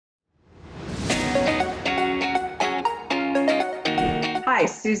Hi,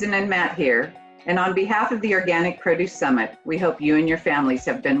 Susan and Matt here. And on behalf of the Organic Produce Summit, we hope you and your families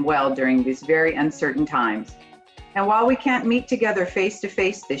have been well during these very uncertain times. And while we can't meet together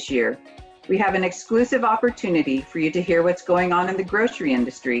face-to-face this year, we have an exclusive opportunity for you to hear what's going on in the grocery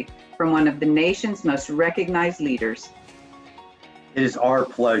industry from one of the nation's most recognized leaders. It is our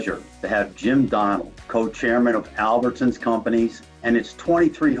pleasure to have Jim Donald, co-chairman of Albertsons Companies and its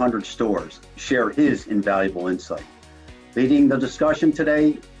 2,300 stores, share his invaluable insight. Leading the discussion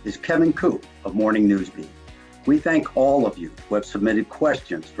today is Kevin Coupe of Morning Newsbeat. We thank all of you who have submitted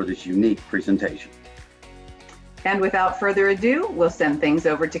questions for this unique presentation. And without further ado, we'll send things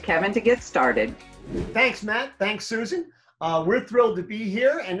over to Kevin to get started. Thanks, Matt. Thanks, Susan. We're thrilled to be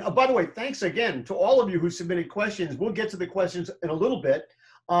here. And by the way, thanks again to all of you who submitted questions. We'll get to the questions in a little bit.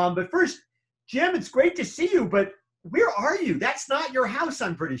 But first, Jim, it's great to see you, but where are you? That's not your house,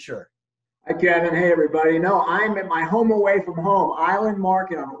 I'm pretty sure. Hi, Kevin. Hey, everybody. No, I'm at my home away from home, Island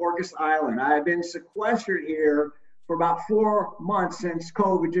Market on Orcas Island. I've been sequestered here for about 4 months since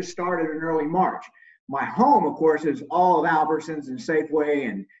COVID just started in early March. My home, of course, is all of Albertsons and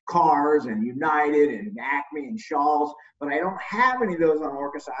Safeway and Cars and United and Acme and Shaw's, but I don't have any of those on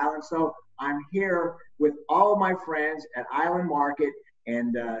Orcas Island, so I'm here with all of my friends at Island Market.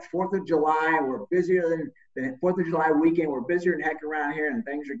 And 4th of July, we're busier than the 4th of July weekend. We're busier than heck around here, and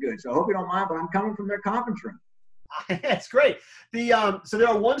things are good. So I hope you don't mind, but I'm coming from their conference room. That's great. So they're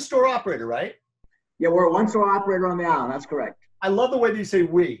a one-store operator, right? Yeah, we're a one-store operator on the island. That's correct. I love the way that you say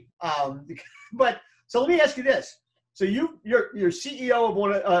we. So let me ask you this. So you're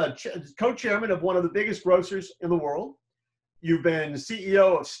CEO of co-chairman of one of the biggest grocers in the world. You've been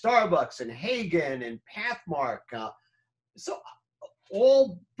CEO of Starbucks and Hagen and Pathmark. So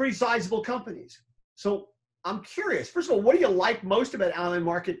all pretty sizable companies. So I'm curious, first of all, what do you like most about Island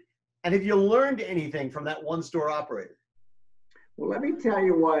Market? And have you learned anything from that one store operator? Well, let me tell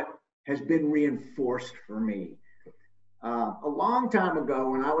you what has been reinforced for me. A long time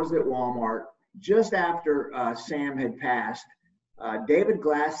ago when I was at Walmart, just after Sam had passed, David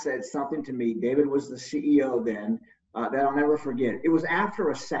Glass said something to me. David was the CEO then, that I'll never forget. It was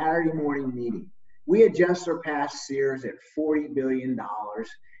after a Saturday morning meeting. We had just surpassed Sears at $40 billion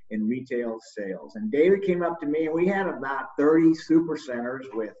in retail sales. And David came up to me, and we had about 30 super centers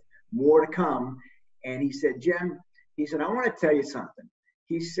with more to come. And he said, Jim, he said, I want to tell you something.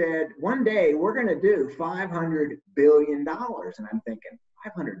 He said, one day we're going to do $500 billion. And I'm thinking,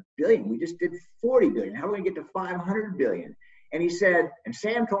 500 billion? We just did 40 billion. How are we going to get to 500 billion? And he said, and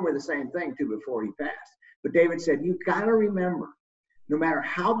Sam told me the same thing too before he passed. But David said, you've got to remember, no matter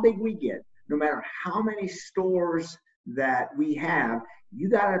how big we get, no matter how many stores that we have, you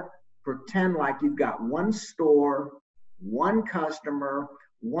got to pretend like you've got one store, one customer,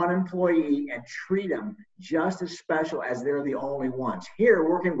 one employee, and treat them just as special as they're the only ones. Here,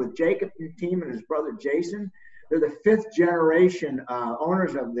 working with Jacob and team and his brother Jason, they're the 5th generation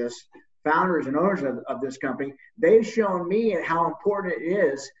owners of this, founders and owners of this company. They've shown me how important it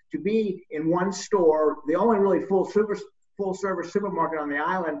is to be in one store, the only really full service supermarket on the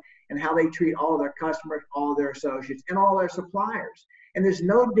island, and how they treat all their customers, all their associates, and all their suppliers. And there's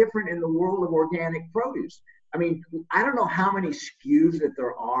no different in the world of organic produce. I mean, I don't know how many SKUs that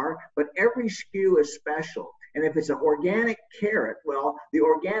there are, but every SKU is special. And if it's an organic carrot, well, the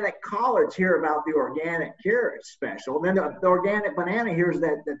organic collards hear about the organic carrot special. And then the organic banana hears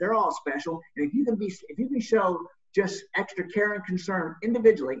that they're all special. And if you can show just extra care and concern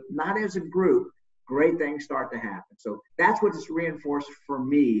individually, not as a group, great things start to happen. So that's what's reinforced for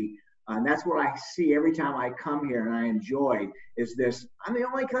me. And that's what I see every time I come here, and I enjoy is this. I'm the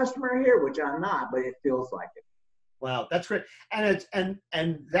only customer here, which I'm not, but it feels like it. Wow, that's great. And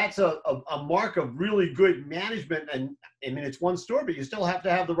that's a mark of really good management. And I mean, it's one store, but you still have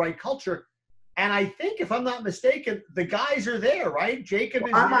to have the right culture. And I think, if I'm not mistaken, the guys are there, right? Jacob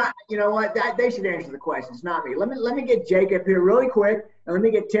is there. You know what? They should answer the questions, not me. Let me get Jacob here really quick, and let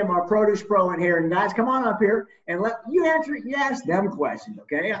me get Tim, our produce pro, in here. And guys, come on up here and let you answer. You ask them questions,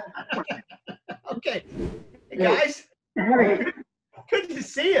 okay? Okay, hey, guys. Good to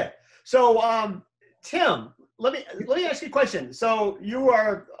see you. So, Tim, let me ask you a question. So you're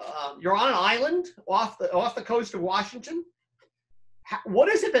on an island off the coast of Washington. What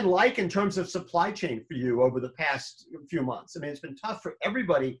has it been like in terms of supply chain for you over the past few months? I mean, it's been tough for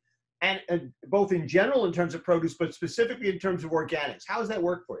everybody, and both in general in terms of produce, but specifically in terms of organics. How has that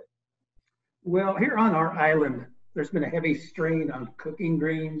worked for you? Well, here on our island, there's been a heavy strain on cooking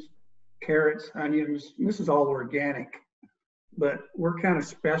greens, carrots, onions. This is all organic, but we're kind of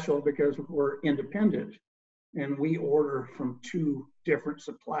special because we're independent, and we order from 2 different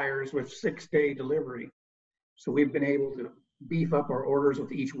suppliers with 6-day delivery. So we've been able to beef up our orders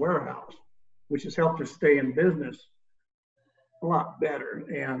with each warehouse, which has helped us stay in business a lot better.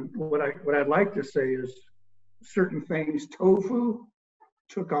 And what I'd like to say is certain things, tofu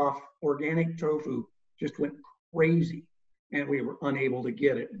took off, organic tofu just went crazy, and we were unable to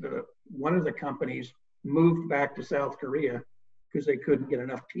get it. One of the companies moved back to South Korea because they couldn't get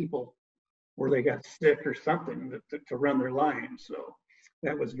enough people, or they got sick or something to run their lines. So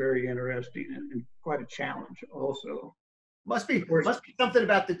that was very interesting and quite a challenge also. Must be something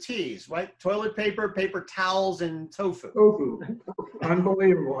about the teas, right? Toilet paper, paper towels, and tofu. Tofu,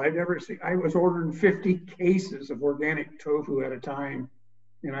 unbelievable. I was ordering 50 cases of organic tofu at a time,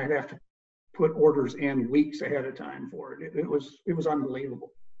 and I'd have to put orders in weeks ahead of time for it. It was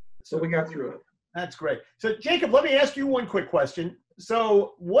unbelievable. So we got through it. That's great. So Jacob, let me ask you one quick question.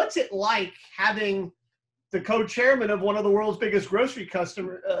 So what's it like having the co-chairman of one of the world's biggest grocery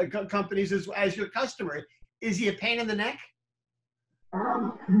companies as your customer? Is he a pain in the neck?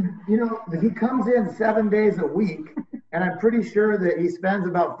 He comes in 7 days a week, and I'm pretty sure that he spends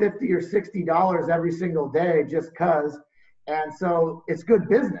about $50 or $60 every single day just because. And so it's good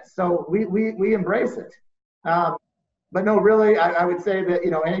business. So we embrace it. But no, really, I would say that,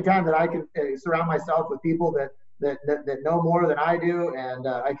 anytime that I can surround myself with people that know more than I do, and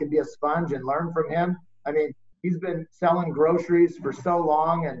I can be a sponge and learn from him. I mean, he's been selling groceries for so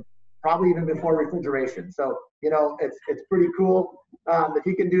long, and probably even before refrigeration. So, it's pretty cool. If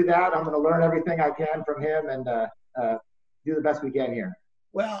he can do that, I'm going to learn everything I can from him and do the best we can here.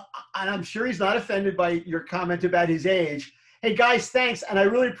 Well, and I'm sure he's not offended by your comment about his age. Hey, guys, thanks. And I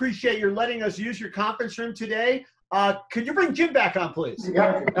really appreciate your letting us use your conference room today. Could you bring Jim back on, please?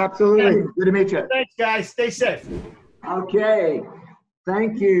 Yeah, absolutely. Good to meet you. Thanks, guys. Stay safe. Okay.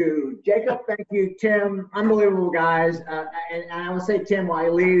 Thank you, Jacob. Thank you, Tim. Unbelievable guys. And I would say, Tim, while he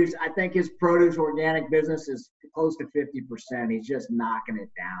leaves, I think his produce organic business is close to 50%. He's just knocking it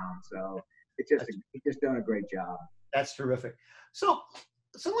down. So he's just done a great job. That's terrific. So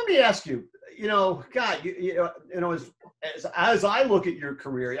let me ask you, God, as I look at your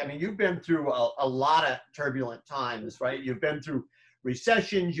career, I mean, you've been through a lot of turbulent times, right? You've been through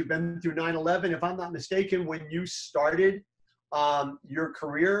recessions. You've been through 9/11. If I'm not mistaken, when you started your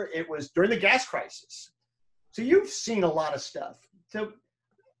career, it was during the gas crisis. So you've seen a lot of stuff. So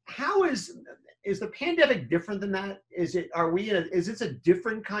how is the pandemic different than that? Is this a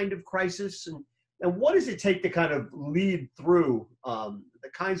different kind of crisis? And what does it take to kind of lead through the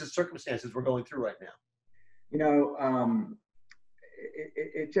kinds of circumstances we're going through right now?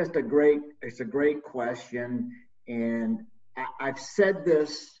 It's just a great question. And I've said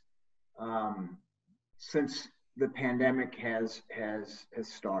this since the pandemic has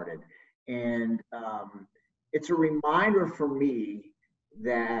started. And it's a reminder for me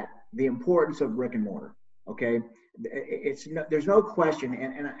that the importance of brick and mortar, okay? There's no question,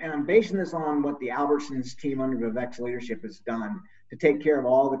 and I'm basing this on what the Albertsons team under Vivek's leadership has done to take care of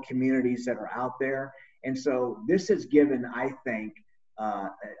all the communities that are out there. And so this has given, I think, a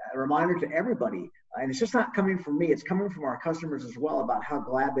reminder to everybody, and it's just not coming from me, it's coming from our customers as well, about how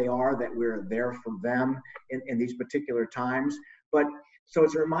glad they are that we're there for them in these particular times. But so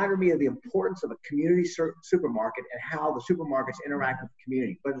it's a reminder to me of the importance of a community supermarket and how the supermarkets interact with the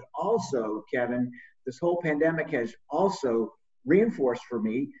community. But it's also, Kevin, this whole pandemic has also reinforced for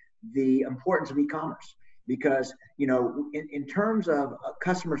me the importance of e-commerce, because, in terms of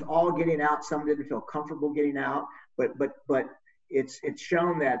customers all getting out, some didn't feel comfortable getting out, but it's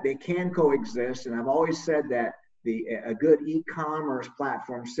shown that they can coexist. And I've always said that a good e-commerce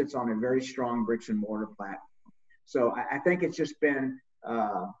platform sits on a very strong bricks and mortar platform. So I think it's just been,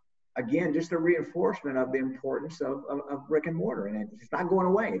 again, just a reinforcement of the importance of brick and mortar, and it's not going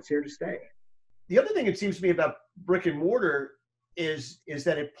away. It's here to stay. The other thing it seems to me about brick and mortar is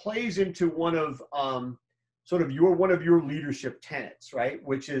that it plays into one of your leadership tenets, right?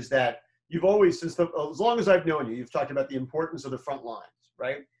 Which is that you've always, as long as I've known you, you've talked about the importance of the front lines,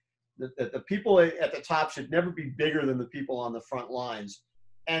 right? That the people at the top should never be bigger than the people on the front lines.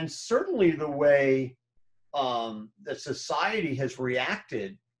 And certainly the way that society has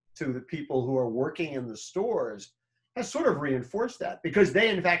reacted to the people who are working in the stores has sort of reinforced that, because they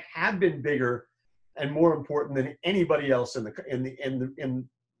in fact have been bigger and more important than anybody else in the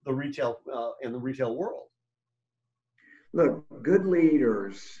retail world. Look, good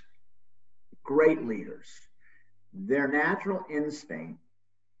leaders, great leaders, their natural instinct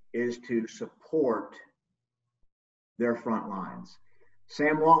is to support their front lines.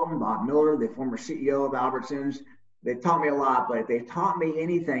 Sam Walton, Bob Miller, the former CEO of Albertsons, they taught me a lot, but if they taught me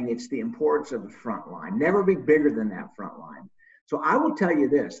anything, it's the importance of the front line. Never be bigger than that front line. So I will tell you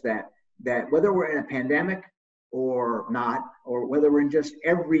this, that whether we're in a pandemic or not, or whether we're in just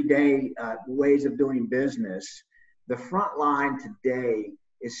everyday ways of doing business, the front line today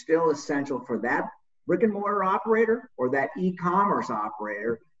is still essential for that brick and mortar operator or that e-commerce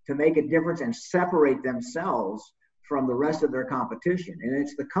operator to make a difference and separate themselves from the rest of their competition. And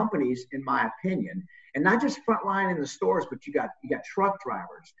it's the companies, in my opinion, and not just front line in the stores, but you got truck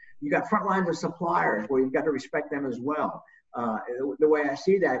drivers, you got front lines of suppliers where you've got to respect them as well. The way I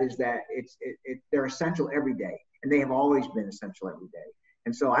see that is that they're essential every day, and they have always been essential every day.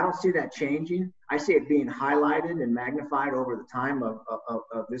 And so I don't see that changing. I see it being highlighted and magnified over the time of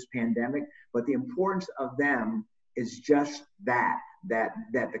this pandemic. But the importance of them is just that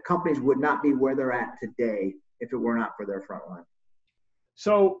the companies would not be where they're at today if it were not for their front line.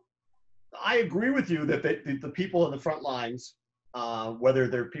 So I agree with you that the people in the front lines, whether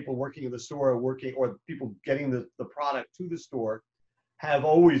they're people working in the store or people getting the product to the store, have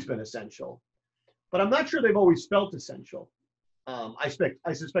always been essential. But I'm not sure they've always felt essential. I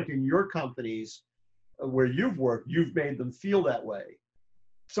suspect in your companies where you've worked, you've made them feel that way.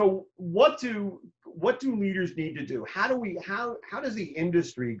 So what do leaders need to do? How does the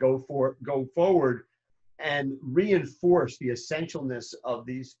industry go forward and reinforce the essentialness of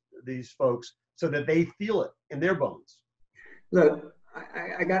these folks so that they feel it in their bones? Look,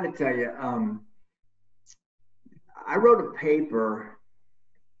 I got to tell you, I wrote a paper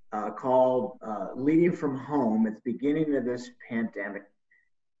called Leading from Home at the beginning of this pandemic,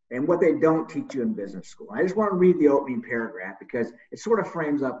 and what they don't teach you in business school. I just want to read the opening paragraph because it sort of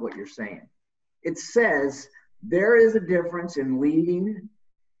frames up what you're saying. It says, there is a difference in leading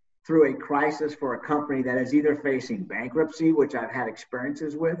through a crisis for a company that is either facing bankruptcy, which I've had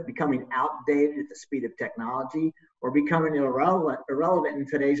experiences with, becoming outdated at the speed of technology, or becoming irrelevant in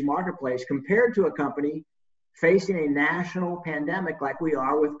today's marketplace, compared to a company facing a national pandemic like we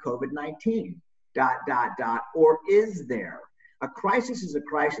are with COVID-19, ... Or is there? A crisis is a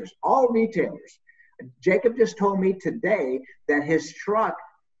crisis. All retailers. Jacob just told me today that his truck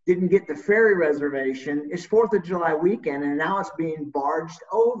didn't get the ferry reservation. It's 4th of July weekend, and now it's being barged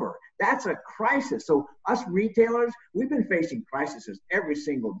over. That's a crisis. So us retailers, we've been facing crises every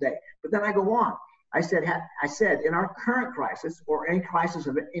single day. But then I go on. I said, in our current crisis, or any crisis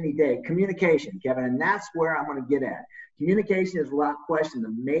of any day, communication, Kevin, and that's where I'm going to get at. Communication is without question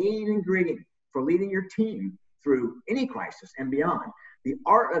the main ingredient for leading your team through any crisis and beyond. The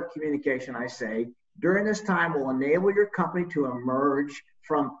art of communication, I say, during this time will enable your company to emerge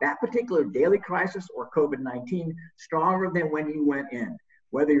from that particular daily crisis or COVID-19 stronger than when you went in.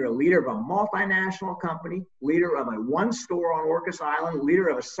 Whether you're a leader of a multinational company, leader of a one store on Orcas Island, leader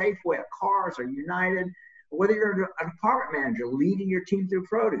of a Safeway, a Cars, or United, or whether you're a department manager leading your team through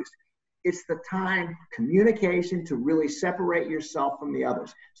produce, it's the time, communication, to really separate yourself from the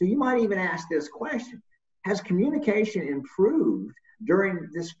others. So you might even ask this question: has communication improved during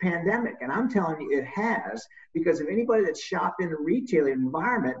this pandemic? And I'm telling you it has, because if anybody that's shopped in a retail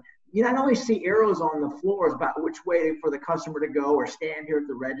environment, you not only see arrows on the floors about which way for the customer to go or stand here at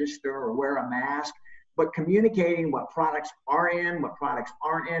the register or wear a mask, but communicating what products are in, what products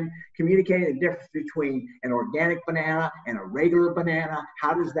aren't in, communicating the difference between an organic banana and a regular banana.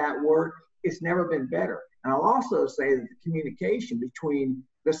 How does that work? It's never been better. And I'll also say that the communication between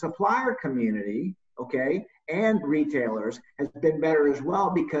the supplier community, okay, and retailers has been better as well,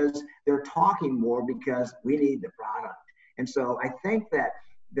 because they're talking more because we need the product. And so I think that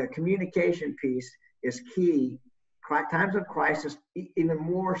the communication piece is key. Times of crisis, even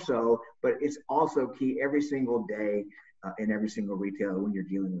more so, but it's also key every single day in every single retailer when you're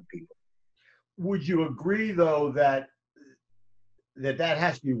dealing with people. Would you agree, though, that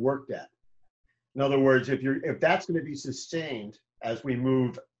has to be worked at? In other words, if that's going to be sustained as we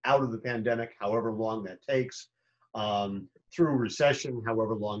move out of the pandemic, however long that takes, through recession,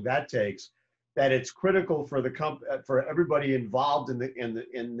 however long that takes, that it's critical for for everybody involved in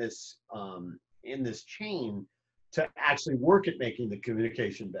this chain to actually work at making the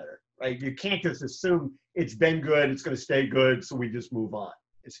communication better, right? You can't just assume it's been good, it's going to stay good, so we just move on.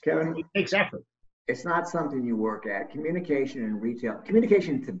 Kevin, it takes effort. It's not something you work at. Communication in retail,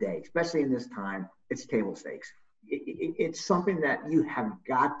 communication today, especially in this time, it's table stakes. It's something that you have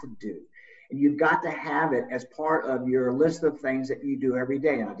got to do. And you've got to have it as part of your list of things that you do every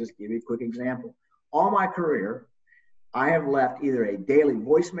day. And I'll just give you a quick example. All my career, I have left either a daily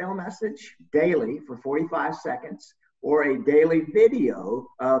voicemail message, daily for 45 seconds, or a daily video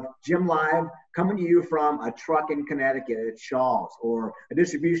of Jim Live coming to you from a truck in Connecticut at Shaw's, or a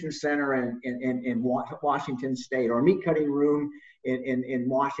distribution center in Washington State, or a meat cutting room in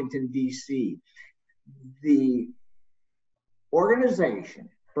Washington, D.C. The organization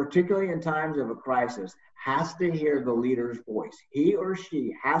particularly in times of a crisis, has to hear the leader's voice. He or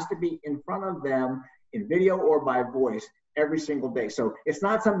she has to be in front of them in video or by voice every single day. So it's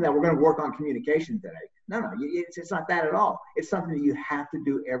not something that we're going to work on communication today. No, it's not that at all. It's something that you have to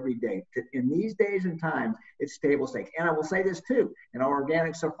do every day. In these days and times, it's table stakes. And I will say this too, and our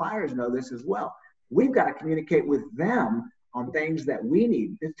organic suppliers know this as well. We've got to communicate with them on things that we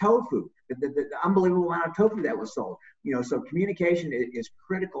need. The tofu, the unbelievable amount of tofu that was sold. So communication is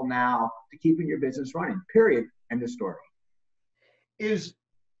critical now to keeping your business running, period. End of story. Is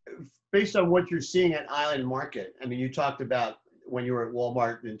based on what you're seeing at Island Market. I mean, you talked about when you were at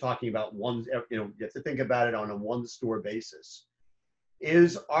Walmart and talking about one, you have to think about it on a one store basis.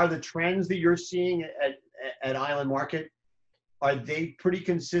 Are the trends that you're seeing at Island Market, are they pretty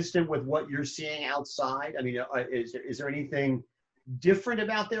consistent with what you're seeing outside? I mean, is there anything different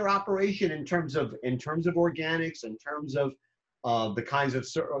about their operation in terms of organics, in terms of the kinds of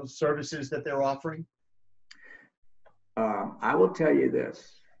services that they're offering? I will tell you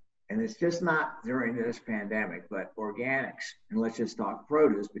this, and it's just not during this pandemic, but organics, and let's just talk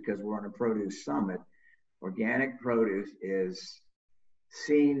produce because we're on a produce summit. Organic produce is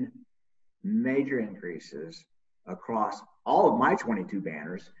seeing major increases across all of my 22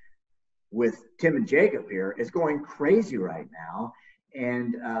 banners. With Tim and Jacob here, it's going crazy right now,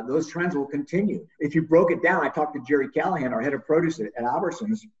 and those trends will continue. If you broke it down, I talked to Jerry Callahan, our head of produce at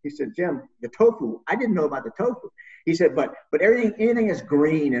Albertsons. He said, Jim, the tofu, I didn't know about the tofu. He said, but anything is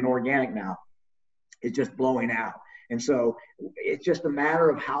green and organic now is just blowing out. And so it's just a matter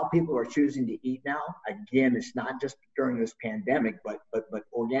of how people are choosing to eat now. Again, it's not just during this pandemic, but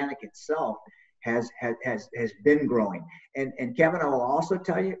organic itself has been growing. And Kevin, I will also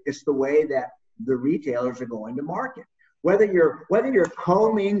tell you, it's the way that the retailers are going to market. Whether you're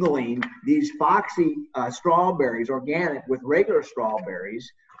commingling these foxy strawberries, organic, with regular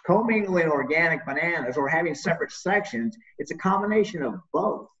strawberries, commingling organic bananas, or having separate sections, it's a combination of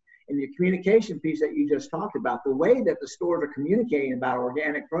both. And the communication piece that you just talked about, the way that the stores are communicating about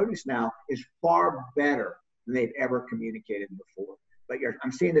organic produce now is far better than they've ever communicated before. But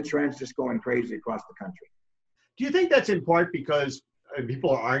I'm seeing the trends just going crazy across the country. Do you think that's in part because people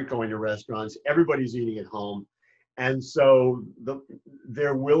aren't going to restaurants, everybody's eating at home, and so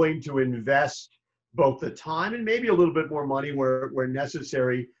they're willing to invest both the time and maybe a little bit more money where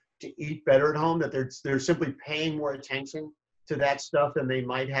necessary to eat better at home, that they're simply paying more attention to that stuff than they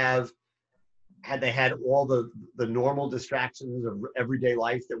might have had they had all the normal distractions of everyday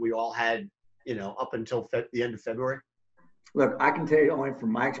life that we all had, up until the end of February? Look, I can tell you only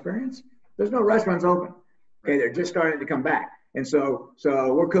from my experience, there's no restaurants open. Okay, they're just starting to come back. And so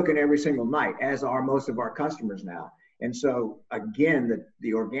we're cooking every single night, as are most of our customers now. And so again,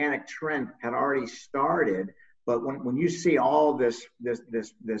 the organic trend had already started, but when you see all this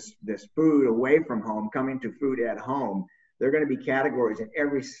food away from home coming to food at home, there are going to be categories in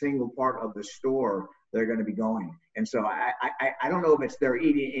every single part of the store that are going to be going. And so I don't know if they're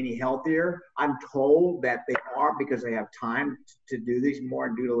eating any healthier. I'm told that they are because they have time to do these more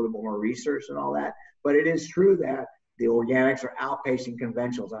and do a little bit more research and all that. But it is true that the organics are outpacing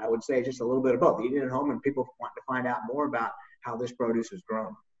conventionals. And I would say just a little bit of both. Eating at home and people want to find out more about how this produce is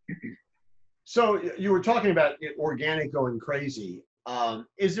grown. So you were talking about organic going crazy.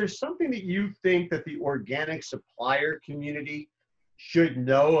 Is there something that you think that the organic supplier community should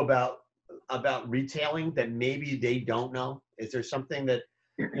know about retailing that maybe they don't know? Is there something that,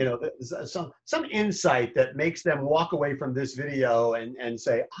 some insight that makes them walk away from this video and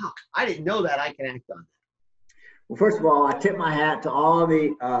say, I didn't know that, I can act on that? Well, first of all, I tip my hat to all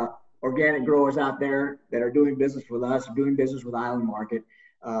the organic growers out there that are doing business with us, doing business with Island Market.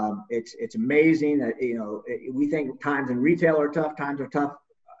 It's amazing that, we think times in retail are tough, times are tough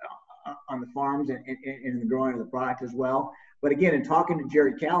on the farms and in the growing of the product as well. But again, in talking to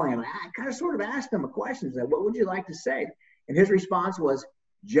Jerry Callahan, I kind of sort of asked him a question, said, what would you like to say? And his response was,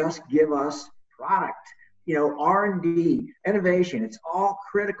 just give us product. R&D, innovation, it's all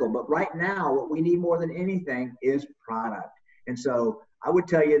critical. But right now, what we need more than anything is product. And so I would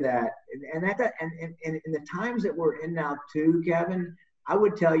tell you that, and in the times that we're in now too, Kevin, I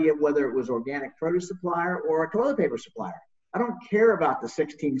would tell you whether it was organic produce supplier or a toilet paper supplier. I don't care about the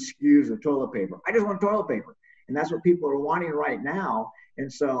 16 SKUs of toilet paper. I just want toilet paper. And that's what people are wanting right now.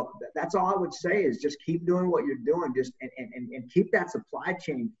 And so that's all I would say is just keep doing what you're doing, just and keep that supply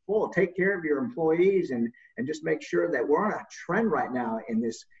chain full. Take care of your employees and just make sure that we're on a trend right now in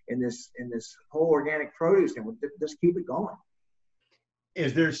this whole organic produce, and we'll just keep it going.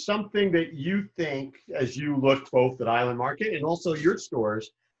 Is there something that you think, as you look both at Island Market and also your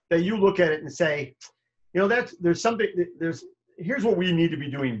stores, that you look at it and say, there's something, there's here's what we need to be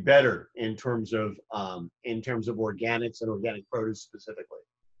doing better in terms of organics and organic produce specifically?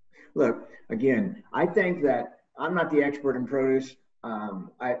 Look, again, I think that I'm not the expert in produce.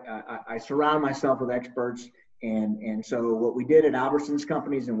 I surround myself with experts. And so what we did at Albertsons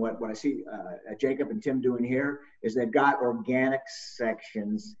Companies and what I see Jacob and Tim doing here is they've got organic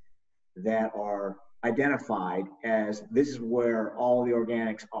sections that are identified as this is where all the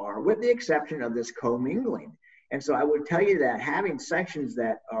organics are, with the exception of this commingling. And so I would tell you that having sections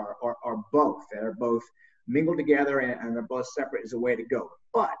that are both mingled together and are both separate is a way to go.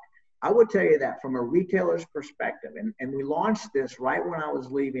 But I would tell you that from a retailer's perspective, and we launched this right when I was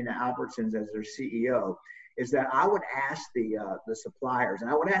leaving Albertsons as their CEO, is that I would ask the suppliers, and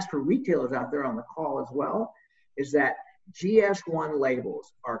I would ask for retailers out there on the call as well, is that GS1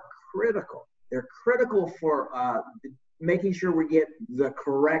 labels are critical. They're critical for making sure we get the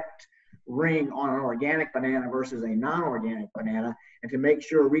correct ring on an organic banana versus a non-organic banana, and to make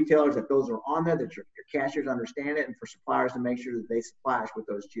sure retailers that those are on there, that your cashiers understand it, and for suppliers to make sure that they supply us with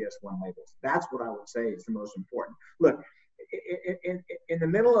those GS1 labels. That's what I would say is the most important. Look, in the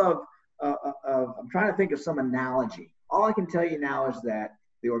middle of I'm trying to think of some analogy. All I can tell you now is that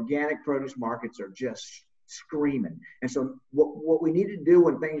the organic produce markets are just screaming. And so what we need to do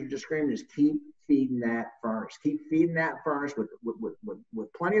when things are just screaming is keep feeding that furnace. Keep feeding that furnace with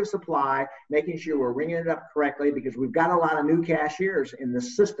plenty of supply, making sure we're ringing it up correctly, because we've got a lot of new cashiers in the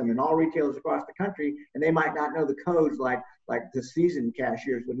system and all retailers across the country, and they might not know the codes like the seasoned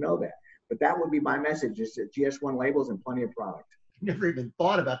cashiers would know that. But that would be my message, is that GS1 labels and plenty of product. Never even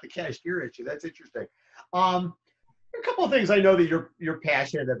thought about the cashier issue. That's interesting. A couple of things I know that you're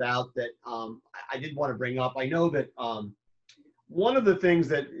passionate about that I did want to bring up. I know that one of the things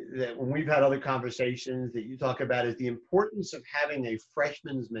that when we've had other conversations that you talk about is the importance of having a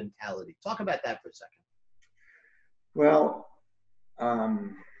freshman's mentality. Talk about that for a second. Well,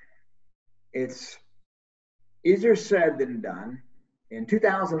 it's easier said than done. In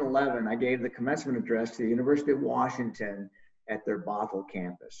 2011, I gave the commencement address to the University of Washington at their Bothell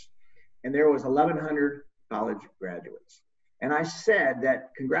campus. And there was 1,100 college graduates. And I said that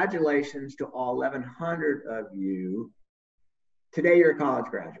congratulations to all 1,100 of you. Today you're a college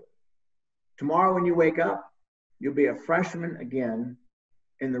graduate. Tomorrow when you wake up, you'll be a freshman again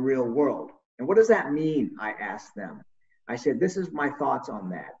in the real world. And what does that mean? I asked them. I said, this is my thoughts on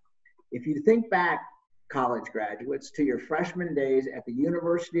that. If you think back, college graduates, to your freshman days at the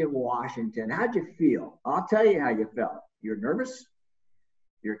University of Washington, how'd you feel? I'll tell you how you felt. You're nervous,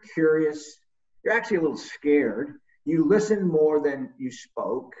 you're curious, you're actually a little scared. You listened more than you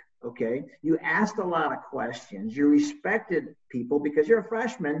spoke, okay? You asked a lot of questions. You respected people because you're a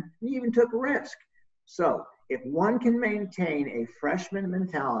freshman. You even took risk. So if one can maintain a freshman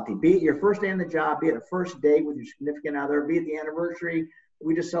mentality, be it your first day on the job, be it a first date with your significant other, be it the anniversary.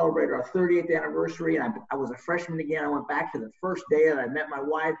 We just celebrated our 30th anniversary, and I was a freshman again. I went back to the first day that I met my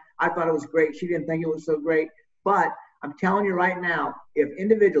wife. I thought it was great. She didn't think it was so great. But I'm telling you right now, if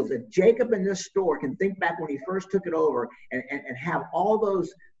Jacob in this store can think back when he first took it over and have all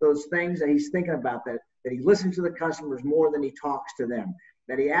those things that he's thinking about, that he listens to the customers more than he talks to them,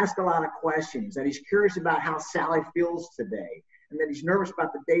 that he asks a lot of questions, that he's curious about how Sally feels today, and that he's nervous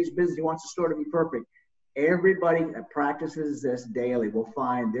about the day's business. He wants the store to be perfect. Everybody that practices this daily will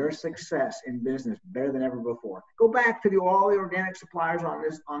find their success in business better than ever before. Go back to all the organic suppliers on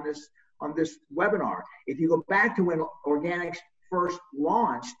this webinar. If you go back to when organics first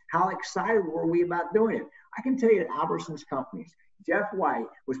launched, how excited were we about doing it? I can tell you at Albertsons Companies, Jeff White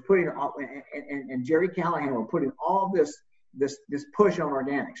was putting and Jerry Callahan were putting all this push on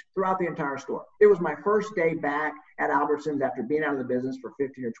organics throughout the entire store. It was my first day back at Albertsons after being out of the business for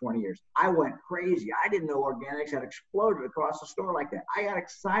 15 or 20 years. I went crazy. I didn't know organics had exploded across the store like that. I got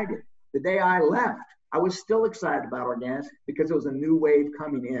excited. The day I left, I was still excited about organics because it was a new wave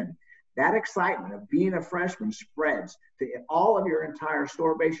coming in. That excitement of being a freshman spreads to all of your entire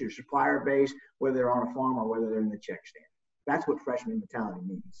store base, your supplier base, whether they're on a farm or whether they're in the check stand. That's what freshman mentality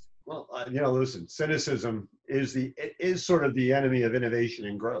means. Well, listen, cynicism is sort of the enemy of innovation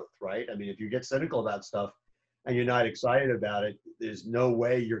and growth, right? I mean, if you get cynical about stuff and you're not excited about it, there's no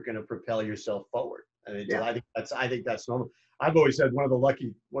way you're going to propel yourself forward. I mean, yeah. I think that's normal. I've always said one of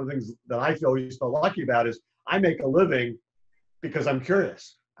the things that I feel lucky about is I make a living because I'm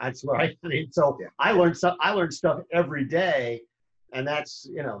curious. That's right. I mean, so yeah. I learn stuff every day, and that's,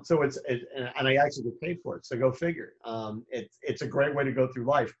 so and I actually get paid for it. So go figure. It's a great way to go through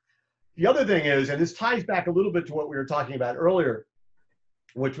life. The other thing is, and this ties back a little bit to what we were talking about earlier,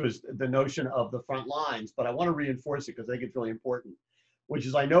 which was the notion of the front lines, but I want to reinforce it because I think it's really important, which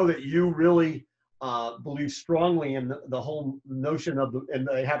is I know that you really believe strongly in the whole notion of and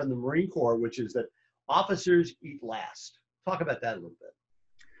they have in the Marine Corps, which is that officers eat last. Talk about that a little bit.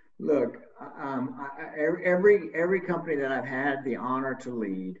 Look, every company that I've had the honor to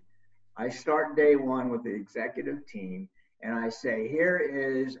lead, I start day one with the executive team, and I say, here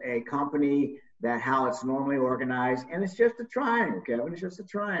is a company that how it's normally organized, and it's just a triangle, Kevin. It's just a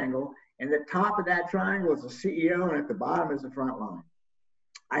triangle, and the top of that triangle is the CEO, and at the bottom is the front line.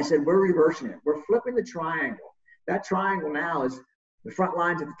 I said, we're reversing it. We're flipping the triangle. That triangle now is the front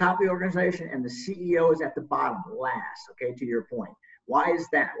line's at the top of the organization, and the CEO is at the bottom, last. Okay, to your point. Why is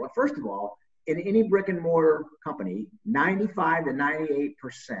that? Well, first of all, in any brick and mortar company, 95 to 98%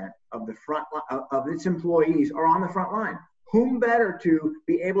 of the front of its employees are on the front line. Whom better to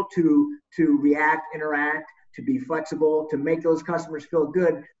be able to react, interact, to be flexible, to make those customers feel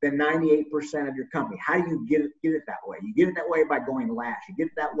good than 98% of your company? How do you get it that way? You get it that way by going last. You get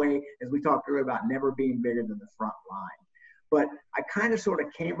it that way, as we talked earlier, about never being bigger than the front line. But I kind of sort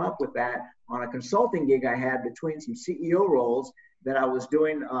of came up with that on a consulting gig I had between some CEO roles that I was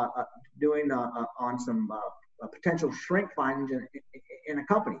doing on some potential shrink findings in a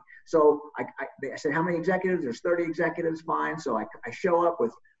company. So I said, how many executives? There's 30 executives, fine. So I show up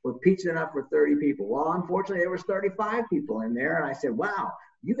with pizza enough for 30 people. Well, unfortunately, there was 35 people in there. And I said, wow,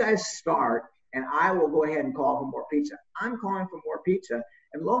 you guys start, and I will go ahead and call for more pizza. I'm calling for more pizza.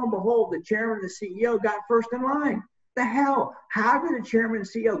 And lo and behold, the chairman and the CEO got first in line. The hell? How did the chairman and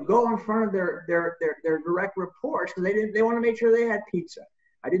CEO go in front of their direct reports? Because they want to make sure they had pizza.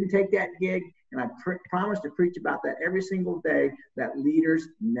 I didn't take that gig, and I promised to preach about that every single day, that leaders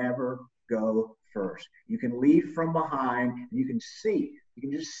never go first. You can lead from behind, and you can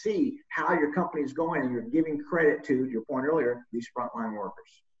just see how your company is going, and you're giving credit to your point earlier, these frontline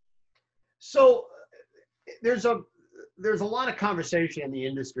workers. So there's a lot of conversation in the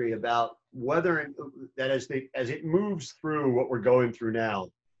industry about whether that as it moves through what we're going through now,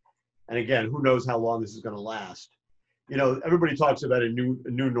 and again, who knows how long this is going to last. You know, everybody talks about a new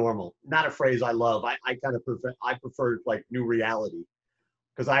normal. Not a phrase I love. I kind of prefer like new reality,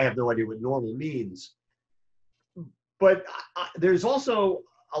 because I have no idea what normal means. But there's also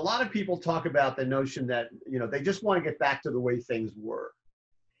a lot of people talk about the notion that, you know, they just want to get back to the way things were.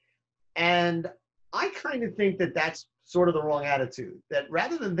 And I kind of think that that's sort of the wrong attitude, that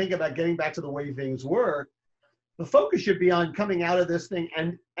rather than think about getting back to the way things were, the focus should be on coming out of this thing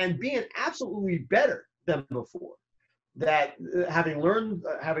and being absolutely better than before. That having learned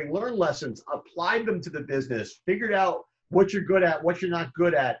lessons, applied them to the business, figured out what you're good at, what you're not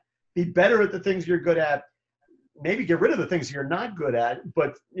good at, be better at the things you're good at, maybe get rid of the things you're not good at,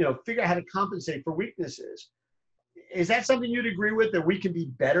 but, you know, figure out how to compensate for weaknesses. Is that something you'd agree with, that we can be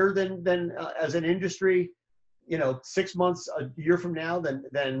better than as an industry, you know, 6 months, a year from now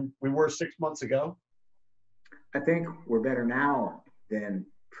than we were 6 months ago? I think we're better now than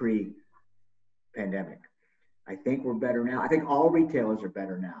pre-pandemic. I think we're better now. I think all retailers are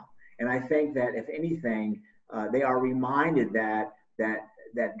better now. And I think that if anything, they are reminded that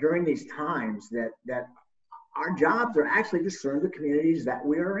during these times that our jobs are actually to serve the communities that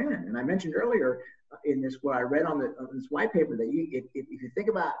we are in. And I mentioned earlier in this, what I read on this white paper, that if you think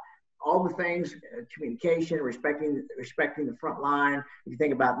about all the things, communication, respecting the front line, if you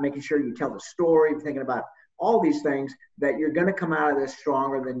think about making sure you tell the story, if you're thinking about all these things, that you're going to come out of this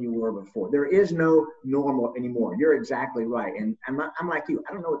stronger than you were before. There is no normal anymore. You're exactly right. And I'm like you.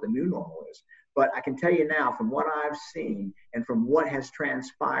 I don't know what the new normal is, but I can tell you now, from what I've seen and from what has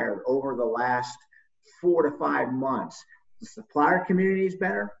transpired over the last 4 to 5 months, the supplier community is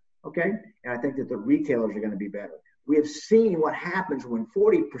better, okay? And I think that the retailers are going to be better. We have seen what happens when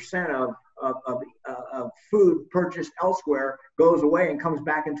 40% of food purchased elsewhere goes away and comes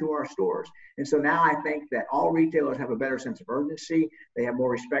back into our stores. And so now I think that all retailers have a better sense of urgency. They have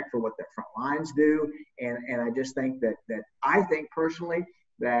more respect for what their front lines do. And I just think that I think personally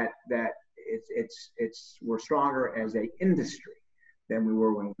that we're stronger as an industry than we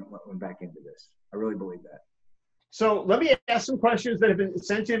were when we went back into this. I really believe that. So let me ask some questions that have been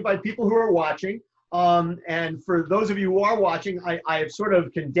sent in by people who are watching. And for those of you who are watching, I have sort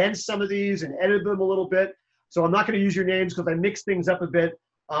of condensed some of these and edited them a little bit. So I'm not going to use your names because I mixed things up a bit.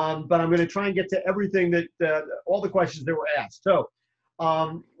 But I'm going to try and get to everything that all the questions that were asked. So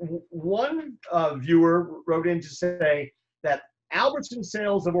one viewer wrote in to say that Albertsons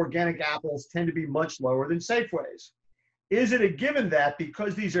sales of organic apples tend to be much lower than Safeway's. Is it a given that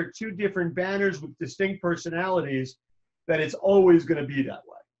because these are two different banners with distinct personalities, that it's always going to be that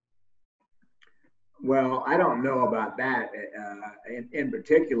way? Well, I don't know about that in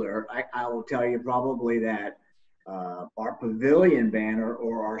particular. I will tell you probably that Our Pavilion banner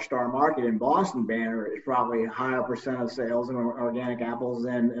or our Star Market in Boston banner is probably a higher percent of sales in organic apples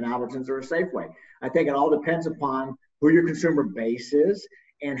than an Albertsons or a Safeway. I think it all depends upon who your consumer base is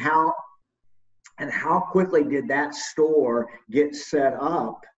and how quickly did that store get set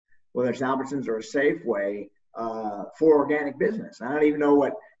up, whether it's Albertsons or a Safeway, for organic business. I don't even know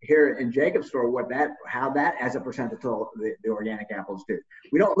what here in Jacob's store, how that as a percent of total the organic apples do.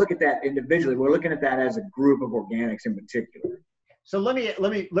 We don't look at that individually. We're looking at that as a group of organics in particular. So let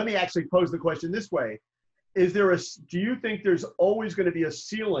me actually pose the question this way. Do you think there's always going to be a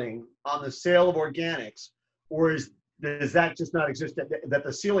ceiling on the sale of organics, or does that just not exist, that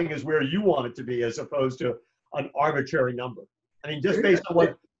the ceiling is where you want it to be as opposed to an arbitrary number? I mean, just based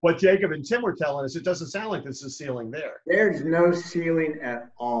on what Jacob and Tim were telling us, it doesn't sound like there's a ceiling there. There's no ceiling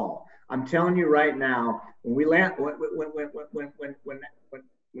at all. I'm telling you right now, when I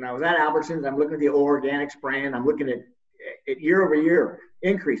was at Albertsons, I'm looking at the organics brand. I'm looking at year over year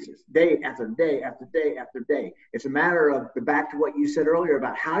increases, day after day after day after day. It's a matter of back to what you said earlier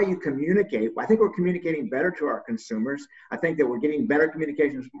about how you communicate. I think we're communicating better to our consumers. I think that we're getting better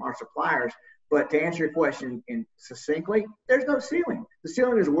communications from our suppliers. But to answer your question succinctly, there's no ceiling. The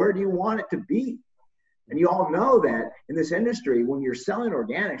ceiling is where do you want it to be? And you all know that in this industry, when you're selling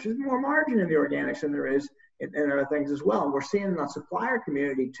organics, there's more margin in the organics than there is in other things as well. And we're seeing the supplier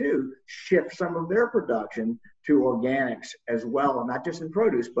community too shift some of their production to organics as well, not just in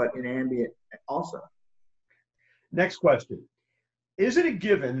produce, but in ambient also. Next question. Is it a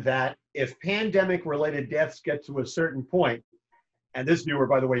given that if pandemic-related deaths get to a certain point, and this viewer,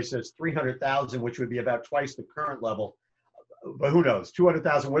 by the way, says 300,000, which would be about twice the current level, but who knows,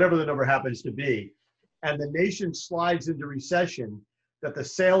 200,000, whatever the number happens to be, and the nation slides into recession, that the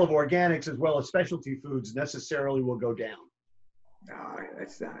sale of organics as well as specialty foods necessarily will go down?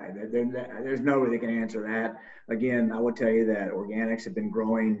 There's no way they can answer that. Again, I would tell you that organics have been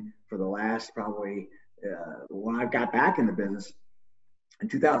growing for the last probably, when I got back in the business in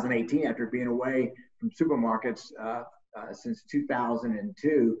 2018, after being away from supermarkets since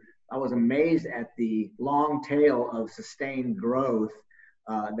 2002, I was amazed at the long tail of sustained growth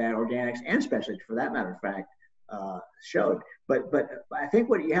that organics and specialty, for that matter of fact, showed. But I think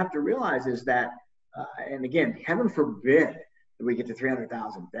what you have to realize is that, and again, heaven forbid that we get to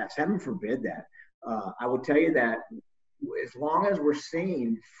 300,000 deaths. Heaven forbid that. I will tell you that as long as we're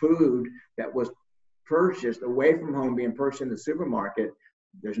seeing food that was purchased away from home being purchased in the supermarket,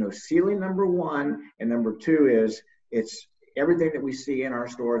 there's no ceiling, number one, and number two is it's everything that we see in our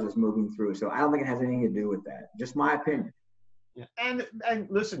stores is moving through. So I don't think it has anything to do with that. Just my opinion. Yeah. And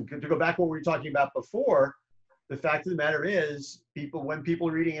listen, to go back to what we were talking about before, the fact of the matter is, when people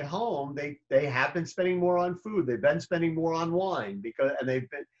are eating at home, they have been spending more on food. They've been spending more on wine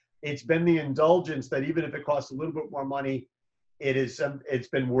it's been the indulgence that even if it costs a little bit more money, it's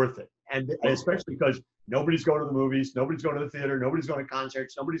been worth it. And especially because nobody's going to the movies, nobody's going to the theater, nobody's going to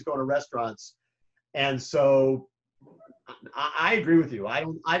concerts, nobody's going to restaurants. And so I agree with you. I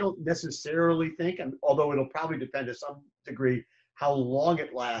don't necessarily think, and although it'll probably depend to some degree how long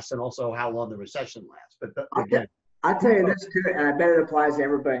it lasts and also how long the recession lasts. But again, I'll tell you this too, and I bet it applies to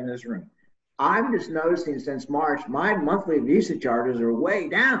everybody in this room. I'm just noticing since March, my monthly Visa charges are way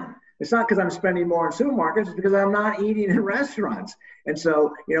down. It's not because I'm spending more in supermarkets, it's because I'm not eating in restaurants. And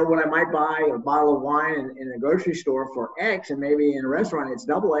so, when I might buy a bottle of wine in a grocery store for X, and maybe in a restaurant it's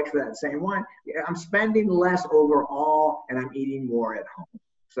double X for that same wine, I'm spending less overall and I'm eating more at home.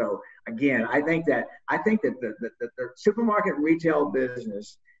 So again, I think that the supermarket retail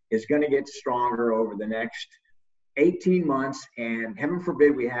business is going to get stronger over the next 18 months, and heaven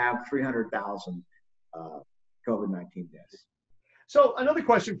forbid we have 300,000 COVID-19 deaths. So another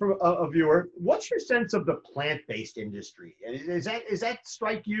question from a viewer: what's your sense of the plant-based industry? Is that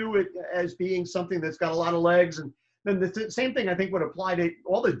strike you as being something that's got a lot of legs? And then the same thing I think would apply to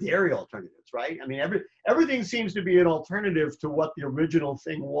all the dairy alternatives, right? I mean, everything seems to be an alternative to what the original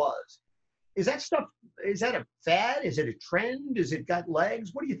thing was. Is that a fad? Is it a trend? Is it got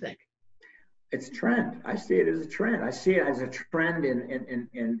legs? What do you think? It's a trend. I see it as a trend. I see it as a trend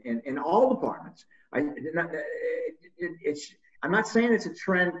in all departments. I'm not saying it's a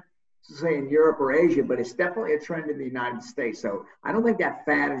trend, say in Europe or Asia, but it's definitely a trend in the United States. So I don't think that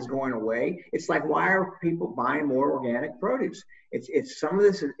fad is going away. It's like, why are people buying more organic produce? It's some of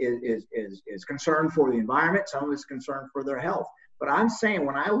this is concern for the environment. Some of it's concern for their health. But I'm saying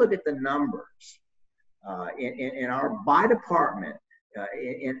when I look at the numbers in our by department,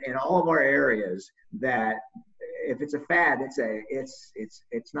 in all of our areas, that if it's a fad,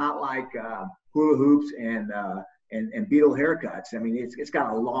 it's not like hula hoops and Beetle haircuts. I mean, it's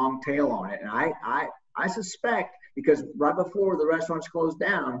got a long tail on it, and I suspect, because right before the restaurants closed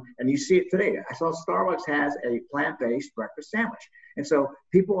down, and you see it today, I saw Starbucks has a plant-based breakfast sandwich. And so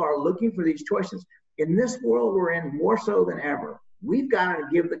people are looking for these choices. In this world we're in, more so than ever, we've got to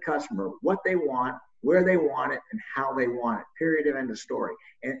give the customer what they want, where they want it, and how they want it, period, end of story.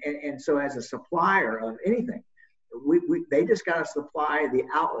 And so as a supplier of anything, they just got to supply the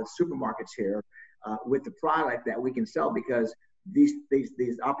outlet supermarkets here with the product that we can sell, because these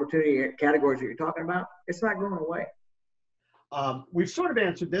opportunity categories that you're talking about, it's not going away. We've sort of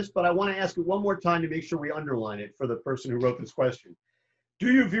answered this, but I want to ask it one more time to make sure we underline it for the person who wrote this question.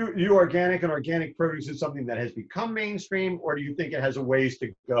 Do you view organic and organic produce as something that has become mainstream, or do you think it has a ways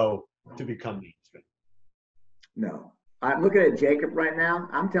to go to become mainstream? No. I'm looking at Jacob right now.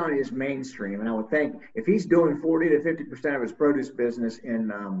 I'm telling you, it's mainstream, and I would think if he's doing 40 to 50% of his produce business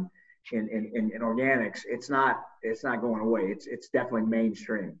in organics, it's not going away. It's definitely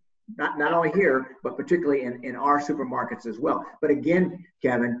mainstream. Not only here, but particularly in our supermarkets as well. But again,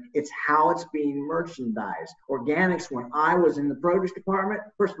 Kevin, it's how it's being merchandised. Organics, when I was in the produce department,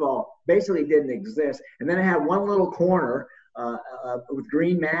 first of all, basically didn't exist, and then I had one little corner with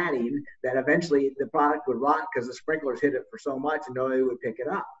green matting that eventually the product would rot because the sprinklers hit it for so much and nobody would pick it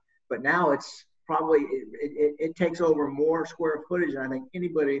up. But now it's probably, it takes over more square footage than I think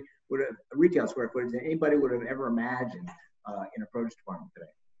anybody would have, retail square footage than anybody would have ever imagined in a produce department today.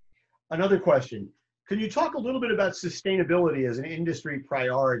 Another question. Can you talk a little bit about sustainability as an industry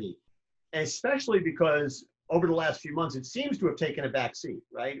priority, especially because over the last few months, it seems to have taken a back seat,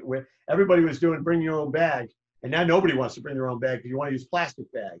 right? Where everybody was doing bring your own bag. And now nobody wants to bring their own bag because you want to use plastic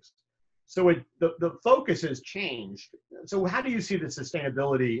bags. So the focus has changed. So how do you see the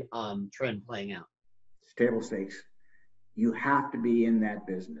sustainability trend playing out? It's table stakes. You have to be in that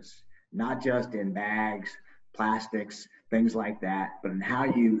business, not just in bags, plastics, things like that, but in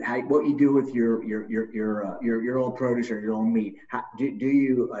what you do with your old produce or your own meat. Do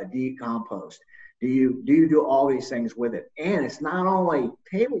you decompost? Do you do all these things with it? And it's not only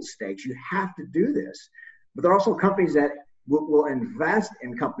table stakes. You have to do this. But there are also companies that will invest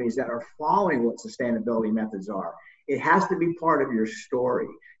in companies that are following what sustainability methods are. It has to be part of your story.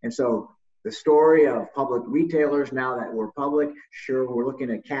 And so the story of public retailers, now that we're public, sure, we're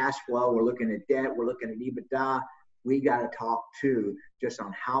looking at cash flow, we're looking at debt, we're looking at EBITDA. We got to talk too just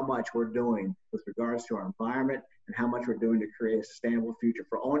on how much we're doing with regards to our environment and how much we're doing to create a sustainable future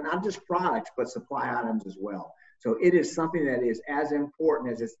for not just products, but supply items as well. So it is something that is as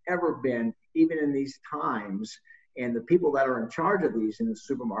important as it's ever been, even in these times. And the people that are in charge of these in the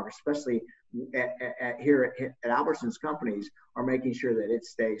supermarket, especially here at Albertsons Companies, are making sure that it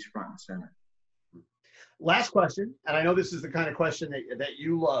stays front and center. Last question, and I know this is the kind of question that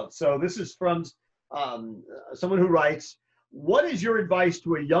you love. So this is from someone who writes, what is your advice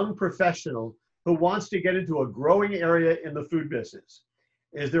to a young professional who wants to get into a growing area in the food business?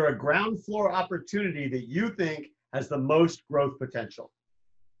 Is there a ground floor opportunity that you think has the most growth potential?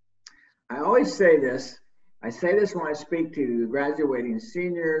 I always say this. I say this when I speak to graduating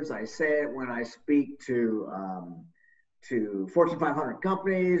seniors. I say it when I speak to Fortune 500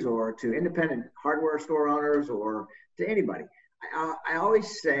 companies or to independent hardware store owners or to anybody. I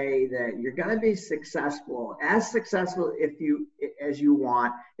always say that you're going to be successful as you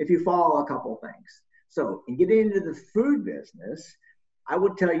want if you follow a couple things. So in getting into the food business, I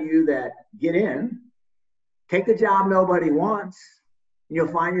would tell you that get in, take the job nobody wants, and you'll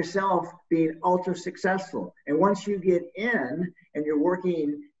find yourself being ultra successful. And once you get in and you're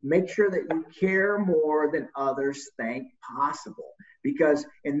working, make sure that you care more than others think possible. Because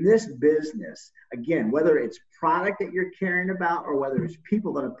in this business, again, whether it's product that you're caring about or whether it's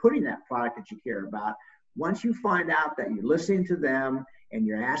people that are putting that product that you care about, once you find out that you're listening to them and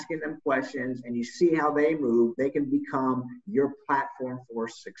you're asking them questions and you see how they move, they can become your platform for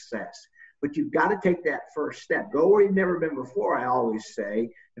success. But you've got to take that first step. Go where you've never been before, I always say,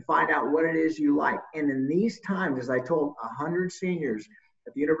 and find out what it is you like. And in these times, as I told 100 seniors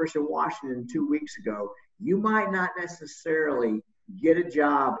at the University of Washington 2 weeks ago, you might not necessarily get a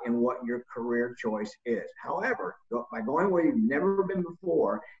job in what your career choice is. However, by going where you've never been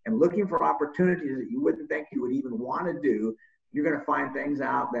before and looking for opportunities that you wouldn't think you would even want to do, you're going to find things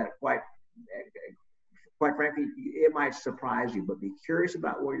out that quite frankly, it might surprise you, but be curious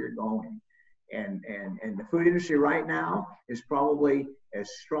about where you're going. And the food industry right now is probably as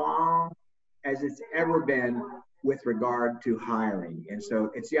strong as it's ever been with regard to hiring. And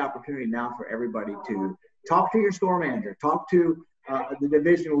so it's the opportunity now for everybody to talk to your store manager, talk to the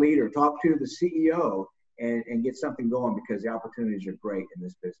division leader, talk to the CEO, and get something going, because the opportunities are great in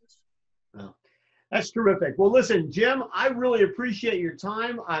this business. Well, That's terrific. Well, listen, Jim, I really appreciate your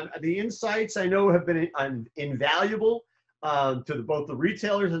time. The insights I know have been invaluable to both the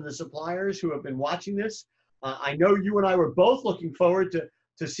retailers and the suppliers who have been watching this. I know you and I were both looking forward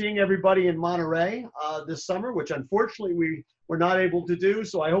to seeing everybody in Monterey this summer, which unfortunately we were not able to do.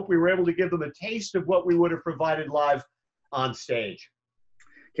 So I hope we were able to give them a taste of what we would have provided live on stage.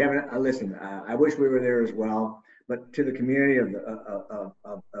 Kevin, listen, I wish we were there as well, but to the community of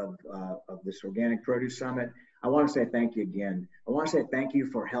this Organic Produce Summit, I want to say thank you again. I want to say thank you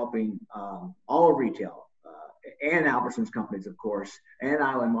for helping all of retail and Albertsons Companies, of course, and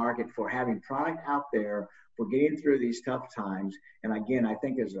Island Market for having product out there, for getting through these tough times. And again, I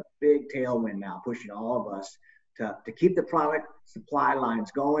think there's a big tailwind now pushing all of us to keep the product supply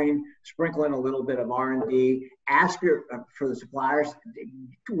lines going, sprinkle in a little bit of R&D, ask for the suppliers,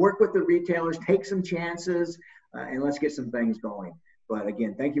 work with the retailers, take some chances, and let's get some things going. But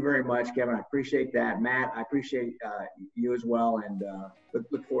again, thank you very much, Kevin. I appreciate that. Matt, I appreciate you as well, and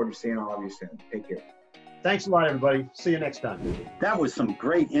look forward to seeing all of you soon. Take care. Thanks a lot, everybody. See you next time. That was some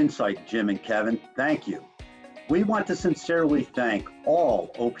great insight, Jim and Kevin. Thank you. We want to sincerely thank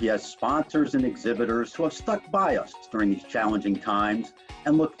all OPS sponsors and exhibitors who have stuck by us during these challenging times,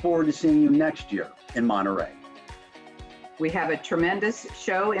 and look forward to seeing you next year in Monterey. We have a tremendous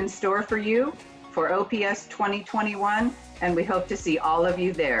show in store for you for OPS 2021, and we hope to see all of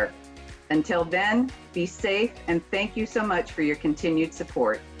you there. Until then, be safe, and thank you so much for your continued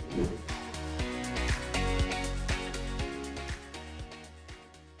support.